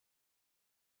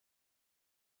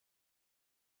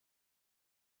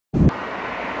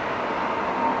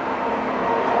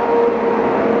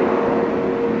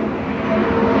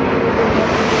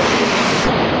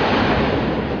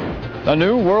A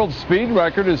new world speed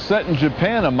record is set in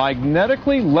Japan. A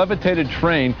magnetically levitated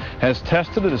train has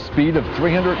tested at a speed of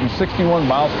 361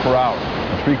 miles per hour.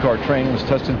 The three-car train was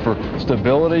tested for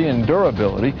stability and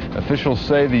durability. Officials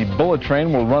say the bullet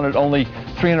train will run at only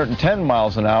 310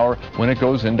 miles an hour when it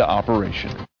goes into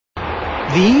operation.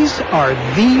 These are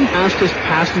the fastest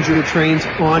passenger trains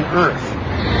on Earth.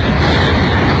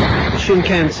 The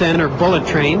Shinkansen, or bullet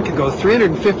train, can go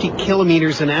 350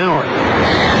 kilometers an hour.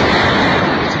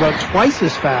 About twice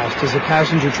as fast as a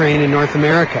passenger train in North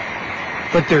America.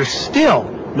 But they're still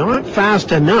not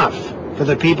fast enough for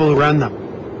the people who run them.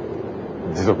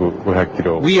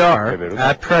 We are,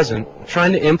 at present,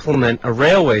 trying to implement a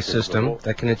railway system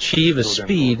that can achieve a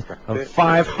speed of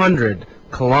 500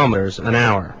 kilometers an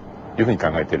hour.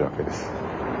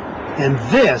 And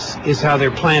this is how they're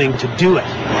planning to do it.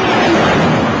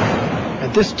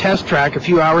 At this test track a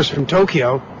few hours from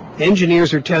Tokyo,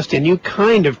 engineers are testing a new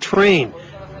kind of train,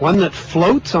 one that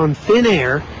floats on thin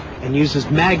air and uses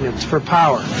magnets for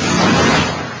power.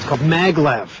 It's called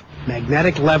maglev,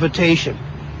 magnetic levitation.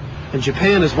 And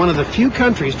Japan is one of the few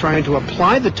countries trying to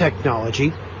apply the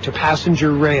technology to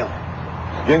passenger rail.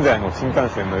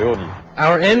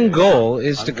 Our end goal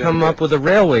is to come up with a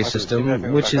railway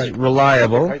system which is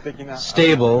reliable,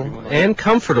 stable, and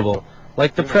comfortable,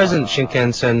 like the present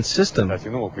Shinkansen system.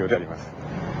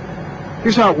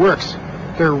 Here's how it works.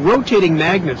 There are rotating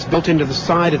magnets built into the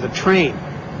side of the train.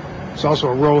 There's also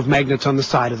a row of magnets on the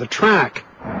side of the track.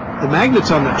 The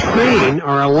magnets on the train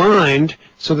are aligned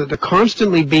so that they're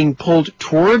constantly being pulled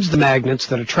towards the magnets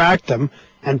that attract them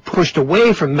and pushed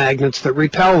away from magnets that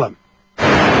repel them.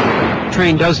 The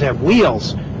train does have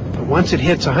wheels, but once it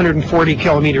hits 140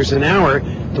 kilometers an hour,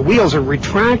 the wheels are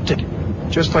retracted,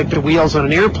 just like the wheels on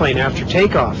an airplane after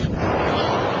takeoff.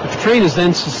 The train is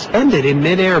then suspended in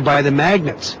midair by the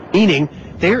magnets, meaning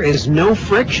there is no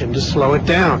friction to slow it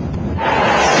down.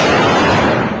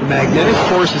 The magnetic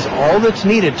force is all that's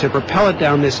needed to propel it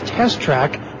down this test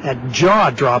track at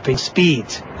jaw-dropping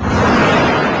speeds.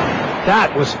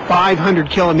 That was 500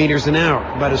 kilometers an hour,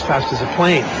 about as fast as a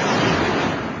plane.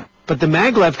 But the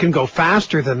maglev can go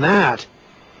faster than that.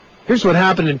 Here's what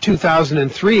happened in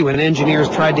 2003 when engineers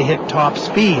tried to hit top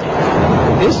speed.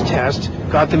 This test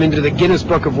got them into the Guinness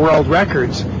Book of World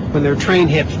Records when their train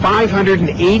hit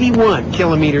 581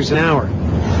 kilometers an hour.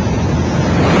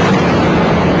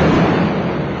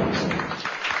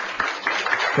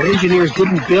 But engineers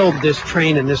didn't build this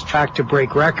train and this track to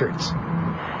break records.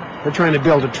 They're trying to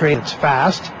build a train that's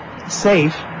fast,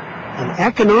 safe, and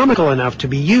economical enough to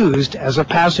be used as a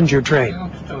passenger train.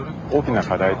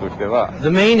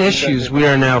 The main issues we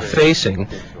are now facing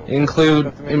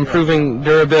include improving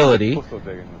durability,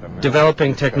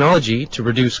 developing technology to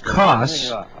reduce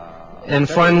costs, and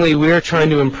finally we are trying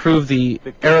to improve the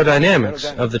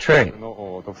aerodynamics of the train.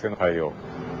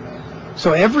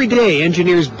 So every day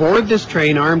engineers board this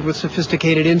train armed with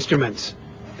sophisticated instruments.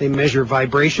 They measure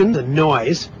vibration and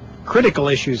noise, critical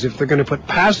issues if they're going to put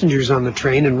passengers on the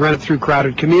train and run it through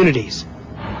crowded communities.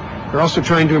 They're also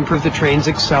trying to improve the train's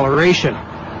acceleration.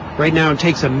 Right now it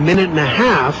takes 1.5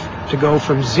 minutes to go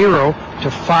from 0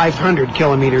 to 500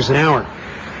 kilometers an hour.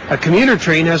 A commuter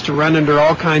train has to run under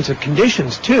all kinds of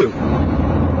conditions too.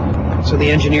 So the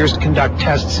engineers conduct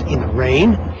tests in the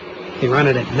rain, they run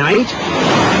it at night,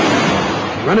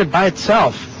 they run it by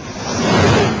itself,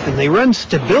 and they run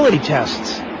stability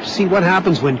tests to see what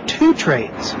happens when two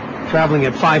trains traveling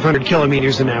at 500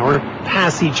 kilometers an hour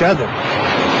pass each other.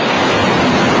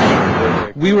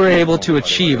 We were able to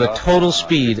achieve a total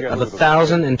speed of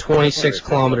 1,026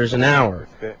 kilometers an hour.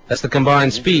 That's the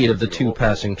combined speed of the two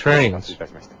passing trains.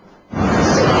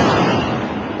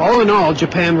 All in all,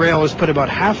 Japan Rail has put about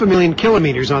 500,000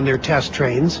 kilometers on their test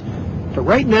trains. But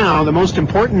right now, the most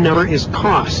important number is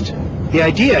cost. The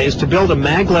idea is to build a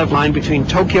maglev line between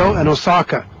Tokyo and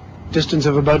Osaka, distance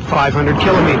of about 500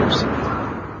 kilometers.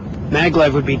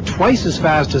 Maglev would be twice as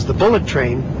fast as the bullet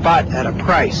train, but at a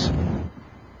price.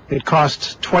 It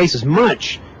costs twice as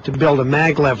much to build a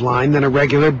maglev line than a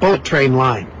regular bullet train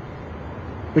line.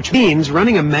 Which means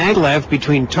running a maglev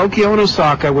between Tokyo and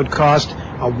Osaka would cost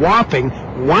a whopping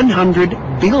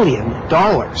 $100 billion.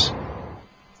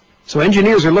 So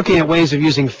engineers are looking at ways of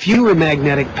using fewer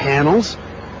magnetic panels,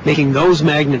 making those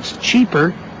magnets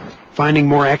cheaper, finding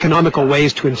more economical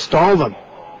ways to install them.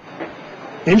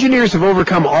 Engineers have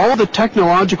overcome all the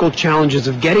technological challenges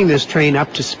of getting this train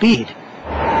up to speed.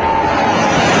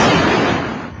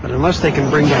 But unless they can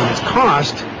bring down its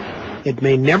cost, it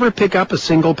may never pick up a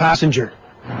single passenger.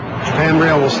 Japan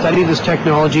Rail will study this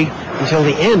technology until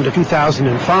the end of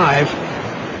 2005,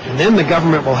 and then the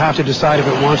government will have to decide if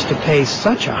it wants to pay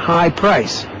such a high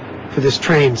price for this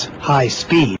train's high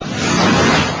speed.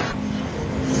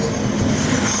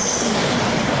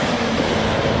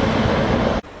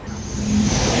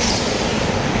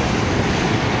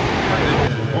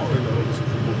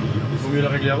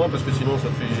 avant parce que sinon ça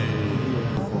fait...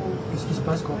 Qu'est-ce qui se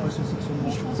passe quand on passe une section de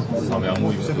manche? Non mais un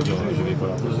mot, il va te dire, je vais pas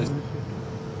la poser.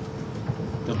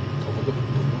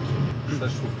 Ça,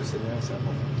 je trouve que c'est bien, c'est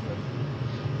important.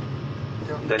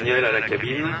 Daniel à la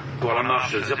cabine pour la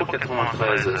marche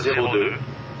 093-02.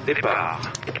 Départ.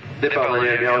 Départ,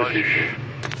 Daniel, bien reçu.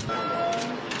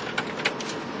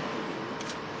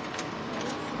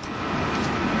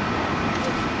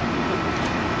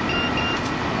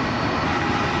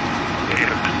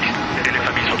 Et les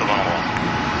familles sont au bon endroit.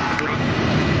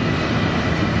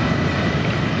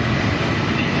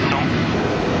 600.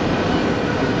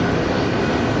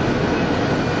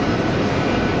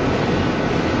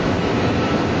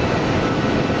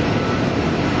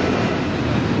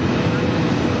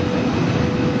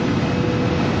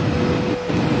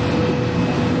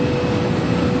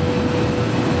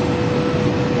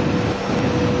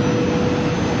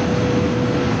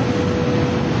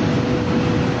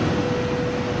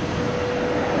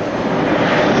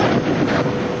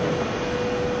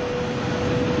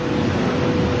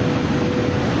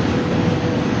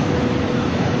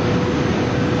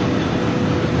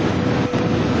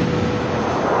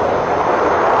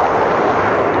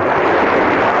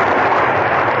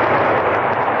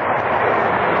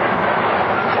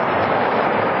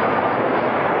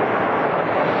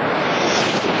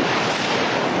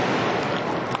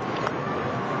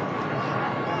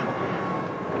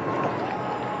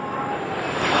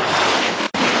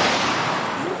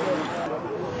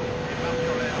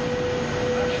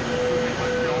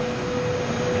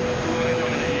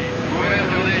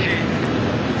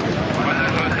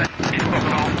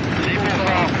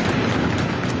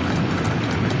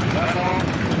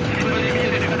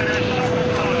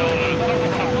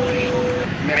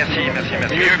 Merci.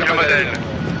 Mieux que le modèle.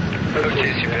 Ok,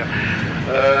 super.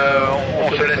 On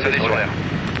se laisse aller sur l'air.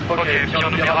 Ok, puis on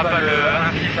n'oubliera pas le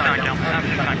 165.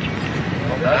 165.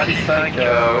 165,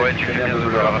 ouais, tu fais bien de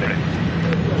le rappeler.